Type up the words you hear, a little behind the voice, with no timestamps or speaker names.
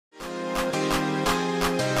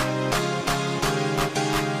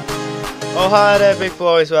Oh hi there big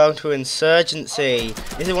boys, welcome to Insurgency.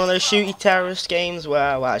 This is one of those shooty terrorist games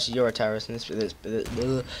where, well actually you're a terrorist in at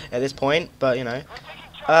this point, but you know.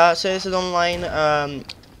 So this is online,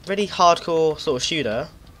 really hardcore sort of shooter.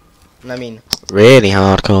 And I mean really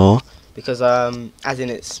hardcore. Because as in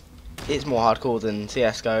it's more hardcore than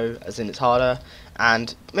CSGO, as in it's harder.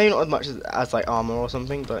 And maybe not as much as like armor or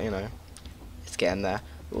something, but you know. It's getting there.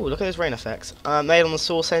 Ooh, look at those rain effects. Made on the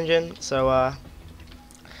Source engine, so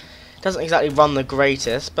doesn't exactly run the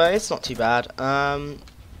greatest, but it's not too bad. I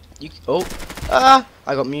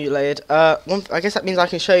got mutilated. I guess that means I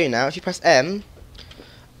can show you now. If you press M,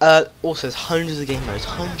 also there's hundreds of game modes,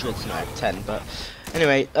 hundreds, not 10, but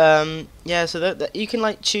anyway, yeah. So that you can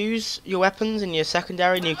like choose your weapons in your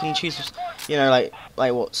secondary, and you can choose, you know, like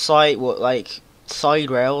what sight, what like side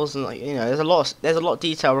rails, and like you know, there's a lot of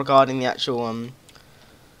detail regarding the actual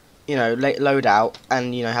you know, loadout,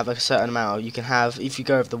 and you know, have like a certain amount. You can have, if you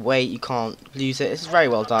go over the weight, you can't lose it. It's very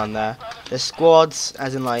well done there. There's squads,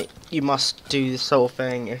 as in like you must do this sort of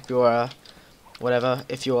thing if you're whatever,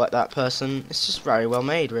 if you're like that person. It's just very well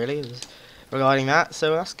made, really, regarding that.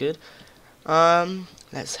 So that's good.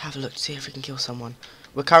 Let's have a look to see if we can kill someone.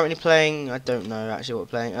 We're currently playing. I don't know actually what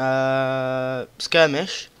we're playing.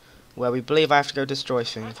 Skirmish, where we believe I have to go destroy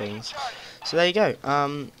things. So there you go.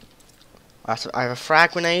 I have a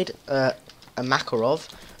frag grenade, a Makarov,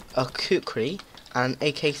 a kukri, and an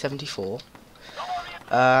AK-74.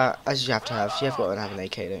 As you have to have. You have got to have an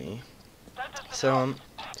AK, don't you? So,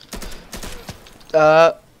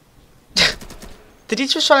 did he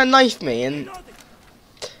just try to knife me? And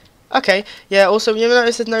okay, yeah. Also, you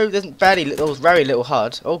notice there's very little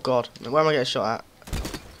HUD. Oh God, where am I getting shot at?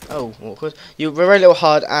 Oh, awkward. You're very little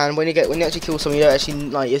HUD, and when you actually kill someone, you don't actually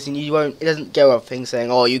like. It doesn't go up things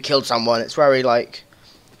saying, "Oh, you killed someone." It's very like,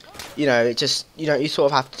 you know, it just you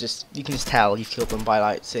sort of have to you can just tell you've killed them by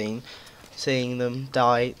like seeing them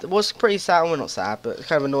die. What's pretty sad, well not sad, but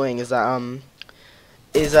kind of annoying is that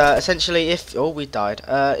essentially if we died.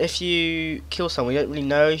 If you kill someone, you don't really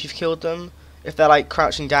know if you've killed them if they're like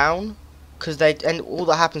crouching down, because all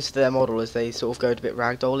that happens to their model is they sort of go a bit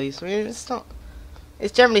ragdolly. So I mean,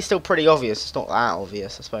 it's generally still pretty obvious. It's not that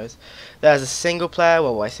obvious, I suppose. There's a single player.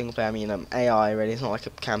 Well, by single player I mean AI. Really, it's not like a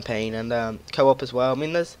campaign, and co-op as well. I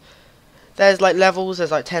mean, there's like levels. There's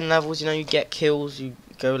like 10 levels. You know, you get kills. You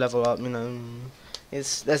go level up. You know,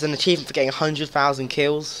 there's an achievement for getting 100,000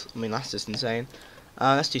 kills. I mean, that's just insane.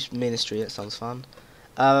 Let's do Ministry. That sounds fun.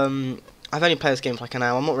 I've only played this game for like an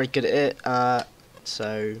hour. I'm not very good at it.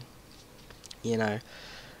 So, you know.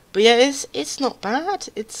 But yeah, it's not bad.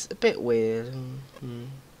 It's a bit weird.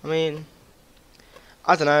 I mean,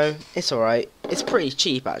 I don't know. It's alright. It's pretty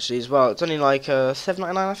cheap actually as well. It's only like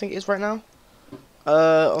 $7.99 I think it is right now.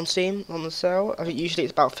 On Steam on the sale. I think usually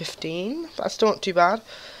it's about 15. But that's still not too bad.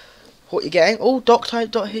 What you're getting? Oh,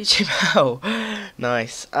 doctype.html.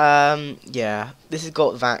 Nice. Yeah. This has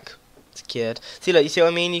got VAC secured. See, look. You see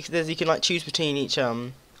what I mean? You can like choose between each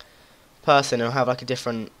person and have like a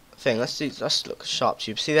different thing. Let's look at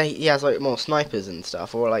Sharptube. See, he has like more snipers and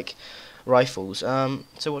stuff, or like rifles. So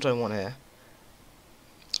what do I want here?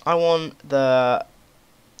 I want the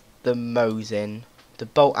Mosin, the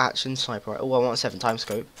bolt action sniper. Oh, I want a 7x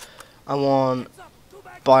scope. I want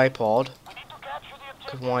bipod.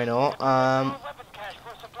 Cause why not?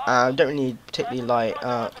 Don't really need particularly light.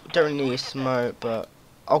 Don't really need smoke, but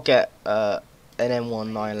I'll get an M1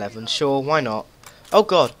 911. Sure, why not? Oh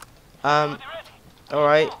God. All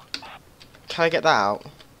right. Can I get that out?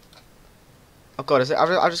 Oh God,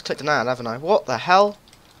 I've just clicked an ad, haven't I? What the hell?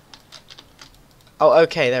 Oh,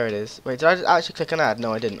 okay, there it is. Wait, did I actually click an ad?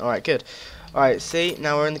 No, I didn't. Alright, good. Alright, see,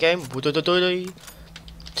 now we're in the game.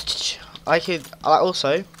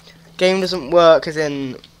 Also, game doesn't work as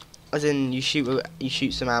in you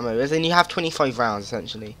shoot some ammo. As in you have 25 rounds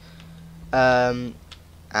essentially. And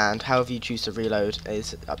however you choose to reload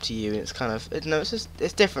is up to you. It's kind of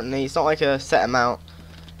it's differently. It's not like a set amount.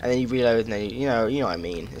 And then you reload, and then you know what I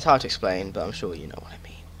mean. It's hard to explain, but I'm sure you know what I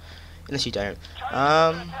mean. Unless you don't.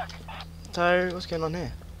 So what's going on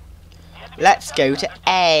here? Let's go to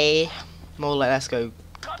A. More like let's go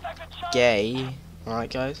gay. Alright,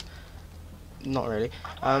 guys. Not really.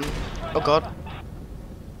 Oh God.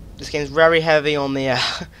 This game's very heavy on the.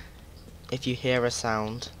 If you hear a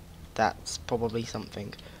sound, that's probably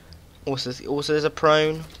something. Also, there's a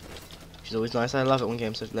prone. Which is always nice. I love it when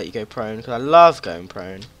games let you go prone, because I love going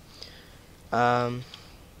prone. Because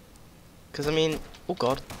I mean, oh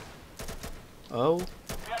God. Oh,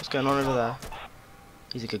 what's going on over there?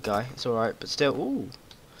 He's a good guy. It's all right, but still, ooh.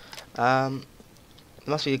 There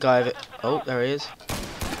must be a guy of it. Oh, there he is.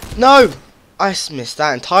 No! I missed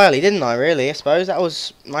that entirely, didn't I, really? I suppose that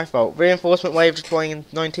was my fault. Reinforcement wave deploying in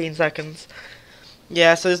 19 seconds.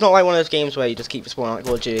 Yeah, so it's not like one of those games where you just keep respawning like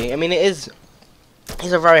Call of Duty. I mean, it's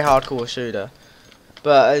a very hardcore shooter.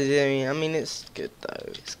 But, I mean, it's good, though.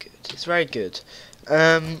 It's good. It's very good.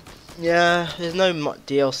 Yeah, there's no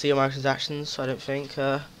DLC or microtransactions, I don't think.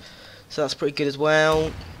 So that's pretty good as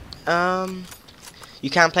well. You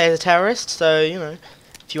can play as a terrorist, so, you know,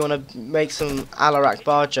 if you want to make some Al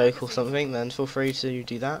Akbar joke or something, then feel free to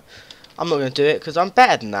do that. I'm not going to do it, because I'm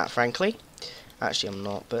better than that, frankly. Actually, I'm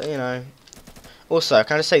not, but, you know. Also,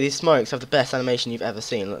 can I just say, these smokes have the best animation you've ever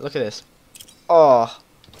seen. Look at this. Oh,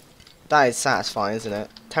 that is satisfying, isn't it?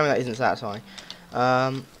 Tell me that isn't satisfying.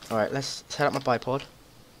 Alright, let's set up my bipod.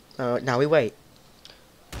 Now we wait.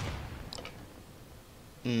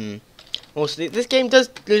 Also, this game does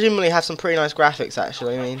legitimately have some pretty nice graphics,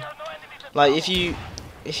 actually. I mean, like if you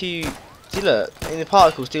see, look, the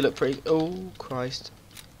particles do look pretty. Oh Christ!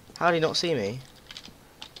 How did he not see me?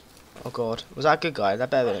 Oh God, was that a good guy? That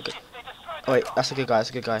better than a good. Oh wait, that's a good guy. That's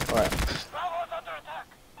a good guy. All right.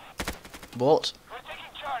 What?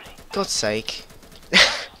 God's sake!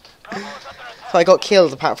 So I got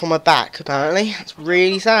killed apart from my back. Apparently, it's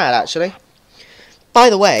really sad, actually. By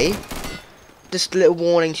the way, just a little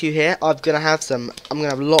warning to you here. I'm gonna have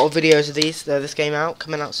a lot of videos of this game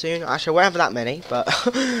coming out soon. Actually, I won't have that many, but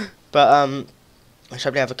I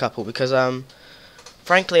should have a couple because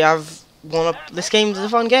frankly, this game is a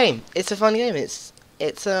fun game. It's a fun game.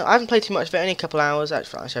 I haven't played too much of it. Only a couple hours.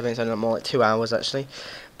 Actually, I think it's only more like 2 hours actually.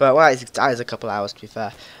 But well, that is a couple hours to be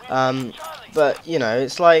fair. But you know,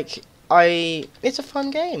 it's like it's a fun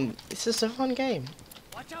game. It's just a fun game,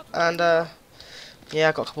 and yeah,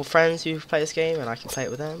 I've got a couple of friends who play this game, and I can play it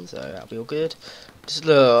with them, so that'll be all good. Just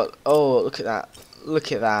look. Oh, look at that.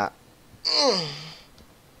 Look at that.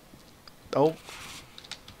 Oh.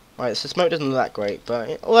 Alright, so smoke doesn't look that great,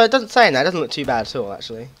 but well, it doesn't say that. It doesn't look too bad at all,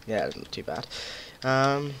 actually. Yeah, it doesn't look too bad.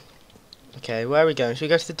 Okay, where are we going? Should we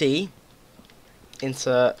go to the D?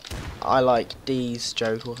 Insert I like D's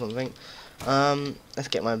joke or something. Let's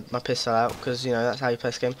get my pistol out, because you know that's how you play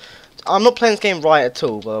this game. I'm not playing this game right at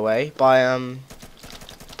all, by the way. By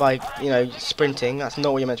you know, sprinting. That's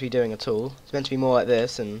not what you're meant to be doing at all. It's meant to be more like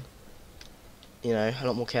this, and you know, a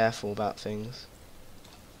lot more careful about things.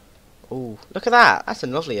 Oh, look at that! That's a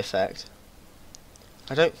lovely effect.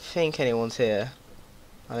 I don't think anyone's here.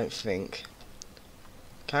 I don't think.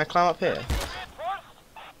 Can I climb up here?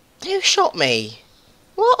 Who shot me?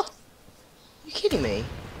 What? Are you kidding me?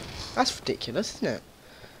 That's ridiculous, isn't it?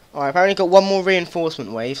 Alright, I've only got one more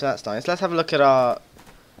reinforcement wave, so that's nice. Let's have a look at our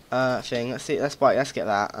thing. Let's see. Let's get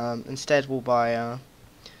that. Instead, we'll buy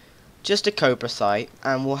just a Cobra sight,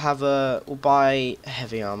 and we'll buy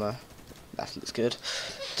heavy armor. That looks good.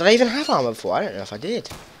 Did I even have armor before? I don't know if I did.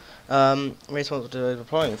 Responsible to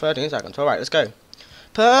deploying 13 seconds. Alright, let's go.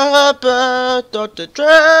 Papa Dr.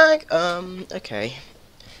 Drag. Okay.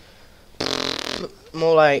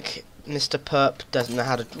 More like Mr. Perp doesn't know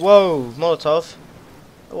how to. Whoa, Molotov.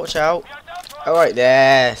 Watch out. Alright,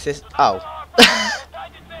 there. Oh.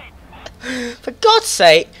 For God's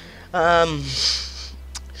sake. Well,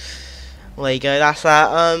 there you go. That's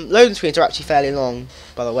that. Loading screens are actually fairly long,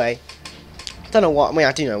 by the way. Don't know why. I mean,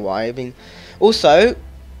 I do know why. I mean, also,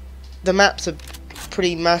 the maps are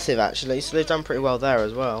pretty massive actually, so they've done pretty well there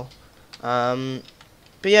as well. But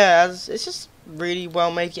yeah, it's just really well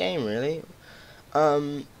made game, really.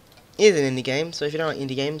 It is an indie game, so if you don't like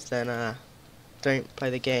indie games, then don't play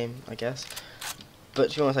the game, I guess.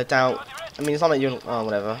 But to be honest, I doubt. I mean, it's not like you're. Oh,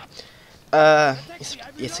 whatever.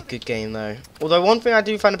 It's a good game though. Although one thing I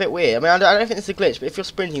do find a bit weird. I mean, I don't think it's a glitch, but if you're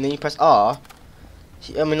sprinting, then you press R.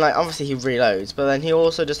 I mean, like, obviously he reloads, but then he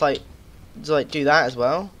also just like do that as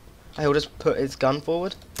well. He'll just put his gun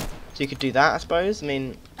forward, so you could do that, I suppose. I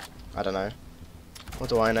mean, I don't know. What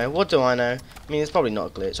do I know? What do I know? I mean, it's probably not a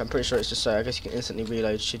glitch. I'm pretty sure it's just so. I guess you can instantly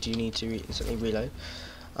reload should you need to instantly reload.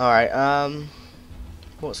 All right.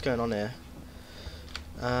 What's going on here?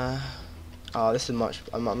 Oh, this is much.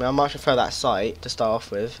 I mean, I much prefer that sight to start off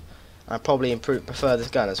with. I probably prefer this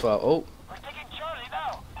gun as well. Oh.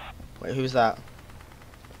 Wait, who's that?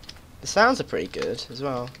 The sounds are pretty good as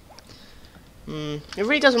well. It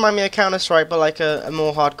really does remind me of Counter-Strike, but like a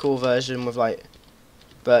more hardcore version with like,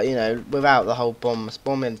 but you know, without the whole bombs.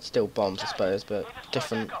 Bombing still bombs, I suppose, but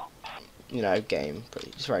different, you know, game.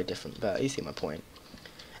 It's very different, but you see my point.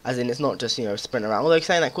 As in, it's not just, you know, sprint around. Although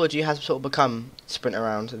saying that Call of Duty has sort of become sprint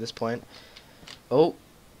around at this point. Oh,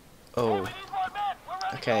 oh.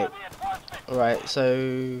 Okay. Alright,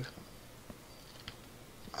 so.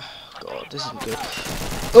 Oh, God, this isn't good.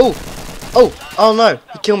 Oh! Oh no!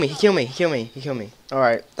 He killed me! He killed me! He killed me! He killed me! All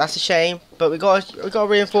right, that's a shame. But we got a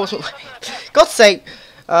reinforcement. God's sake!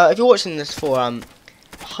 If you're watching this for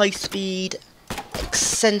high speed,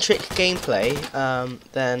 eccentric gameplay,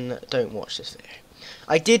 then don't watch this video.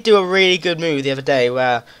 I did do a really good move the other day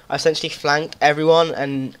where I essentially flanked everyone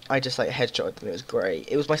and I just like headshotted them. It was great.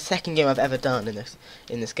 It was my second game I've ever done in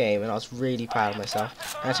this game, and I was really proud of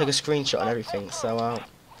myself. And I took a screenshot and everything. So if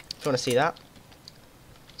you want to see that,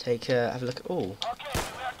 have a look.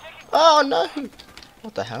 Oh no!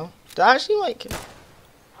 What the hell? Did I actually like?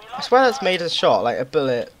 I swear that's made a shot, like a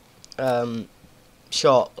bullet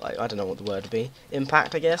shot. Like I don't know what the word would be.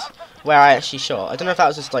 Impact, I guess. Where I actually shot. I don't know if that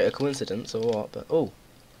was just like a coincidence or what, but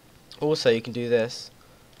also you can do this.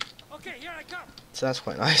 Okay, here I come. So that's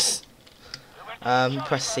quite nice.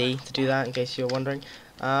 Press C to do that in case you're wondering.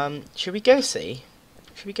 Should we go C?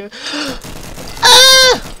 Should we go?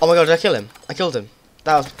 Ah! Oh my god, did I kill him? I killed him.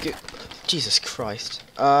 That was good. Jesus Christ.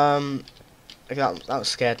 That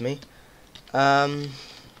scared me.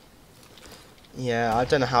 Yeah, I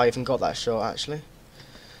don't know how I even got that shot actually.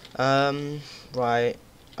 Right.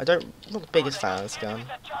 I'm not the biggest fan of this gun.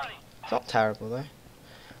 It's not terrible though.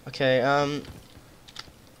 Okay,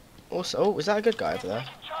 also, is that a good guy over there?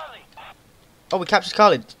 Oh, we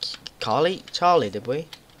captured Charlie, did we?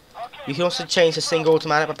 You can also change to single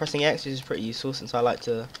automatic by pressing X, which is pretty useful since I like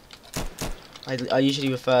to... I usually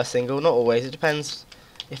prefer single, not always, it depends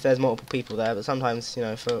if there's multiple people there, but sometimes, you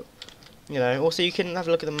know, also you can have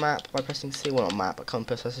a look at the map by pressing C, well not map, but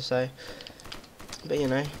compass I should say. But you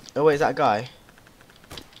know, oh wait, is that a guy?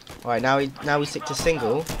 Alright, now we stick to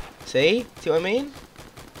single. See what I mean?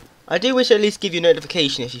 I do wish I'd at least give you a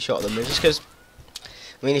notification if you shot them, just because,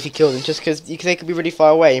 I mean if you kill them, just because they could be really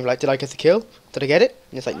far away and be like, did I get the kill? Did I get it?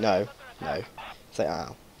 And it's like, no. It's like,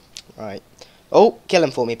 oh. Alright. Oh, kill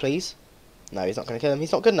him for me, please. No, he's not going to kill him,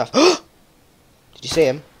 he's not good enough. Did you see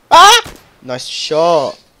him? Ah! Nice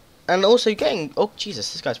shot. And also getting, oh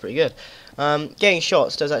Jesus, this guy's pretty good. Getting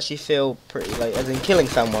shots does actually feel pretty, like, as in killing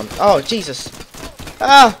someone. Oh Jesus.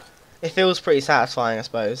 Ah! It feels pretty satisfying, I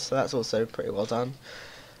suppose. So that's also pretty well done.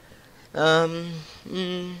 Alright,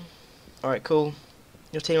 cool.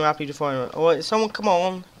 Your team are happy to find. Oh, someone, come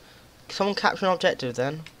on. Someone capture an objective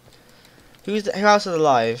then. Who else is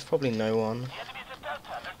alive? Probably no one.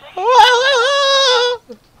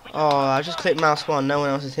 Oh, I just clicked mouse 1. No one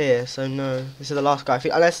else is here, so no. This is the last guy.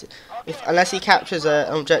 Unless he captures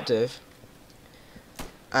an objective.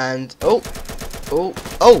 And this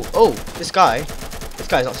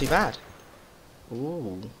guy's not too bad.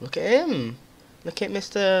 Ooh, look at him. Look at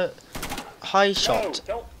Mr. High Shot.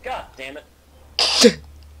 God damn it.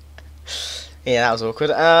 Yeah, that was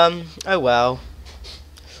awkward. Oh well.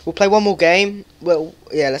 We'll play one more game. Well,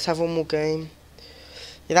 yeah, let's have one more game.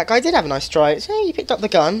 Yeah, that guy did have a nice try. So he picked up the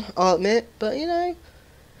gun, I'll admit, but you know,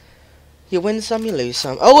 you win some, you lose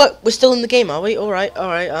some. Oh, we're still in the game, are we? Alright.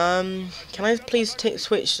 Can I please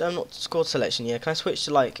switch, not squad selection, yeah, can I switch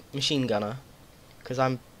to, like, machine gunner? Because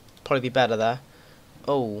I'm probably be better there.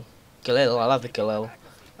 Oh, Galil, I love the Galil.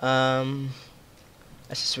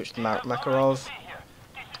 Let's just switch to Makarov.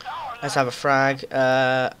 Let's have a frag.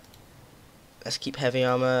 Let's keep heavy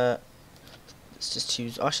armor. Let's just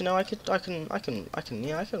choose. Actually, no, I can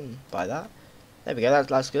buy that. There we go.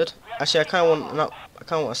 That's good. Actually, I kind of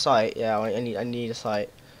want a sight. Yeah, I need a sight.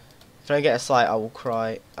 If I don't get a sight, I will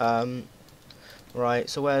cry. Right.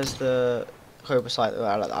 So where's the Cobra sight? Oh,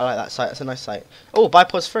 I like that sight. That's a nice sight. Oh,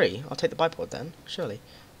 bipod's free. I'll take the bipod then. Surely.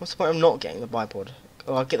 What's the point of not getting the bipod?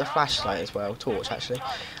 Oh, I'll get the flashlight as well. Torch, actually.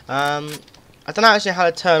 I don't know actually how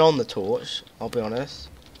to turn on the torch. I'll be honest.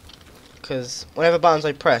 Because whenever buttons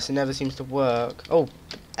I press, it never seems to work. Oh,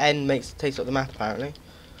 N takes up the map apparently.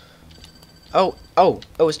 Oh,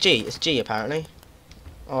 it's G. It's G apparently.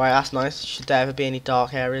 Alright, that's nice. Should there ever be any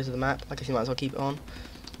dark areas of the map, I guess you might as well keep it on.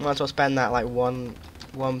 Might as well spend that like one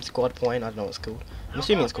squad point. I don't know what it's called. I'm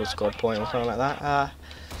assuming it's called squad point or something like that.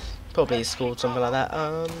 Probably it's called something like that.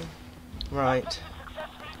 Right.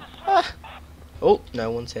 Oh,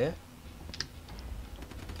 no one's here.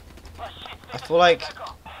 I feel like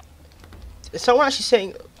is someone actually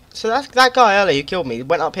sitting. So that guy earlier who killed me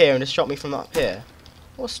went up here and just shot me from up here.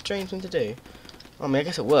 What a strange thing to do. I mean, I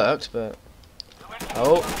guess it worked, but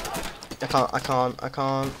oh, I can't.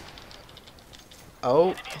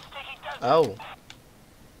 Oh.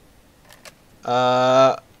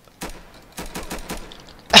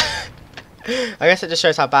 I guess it just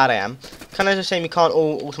shows how bad I am. Kind of just saying you can't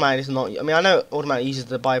automatically not. I mean, I know it automatically uses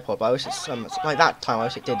the bipod, but I wish it's like that time. I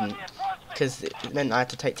wish it didn't, because it meant I had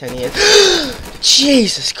to take 10 years.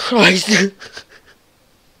 Jesus Christ!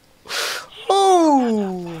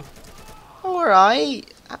 Oh, all right.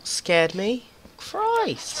 That scared me.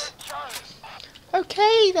 Christ.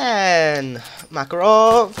 Okay then.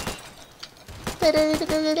 Makarov.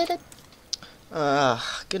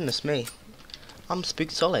 Goodness me. I'm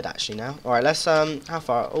spooked solid actually now. Alright, let's how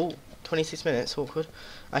far? Oh, 26 minutes, awkward.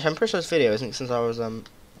 Actually I'm pretty sure this video isn't since I was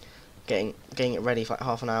getting it ready for like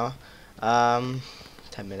half an hour. 10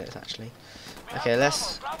 minutes actually. Okay,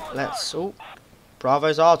 let's oh,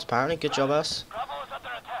 Bravo's odds apparently, good job us.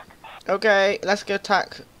 Okay, let's go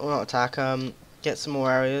attack, or not attack, get some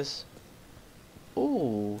more areas.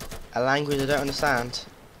 Ooh, a language I don't understand.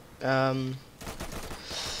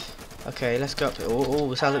 Okay, let's go up here.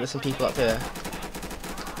 Oh, sounds like there's some people up here.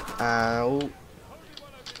 Oh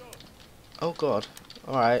god.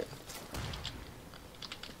 Alright.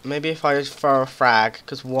 Maybe if I just throw a frag,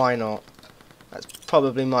 because why not? That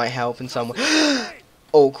probably might help in some way.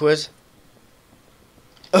 Awkward.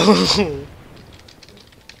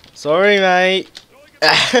 Sorry, mate.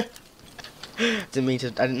 Didn't mean to.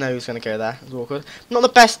 I didn't know he was going to go there. It was awkward. Not the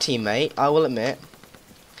best teammate, I will admit.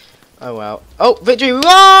 Oh well. Oh, victory! We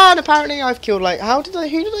won! Apparently, I've killed like. Who did I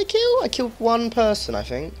kill? I killed one person, I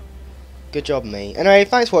think. Good job, me. Anyway,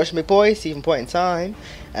 thanks for watching, big boy. See you from point in time,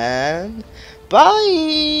 and bye.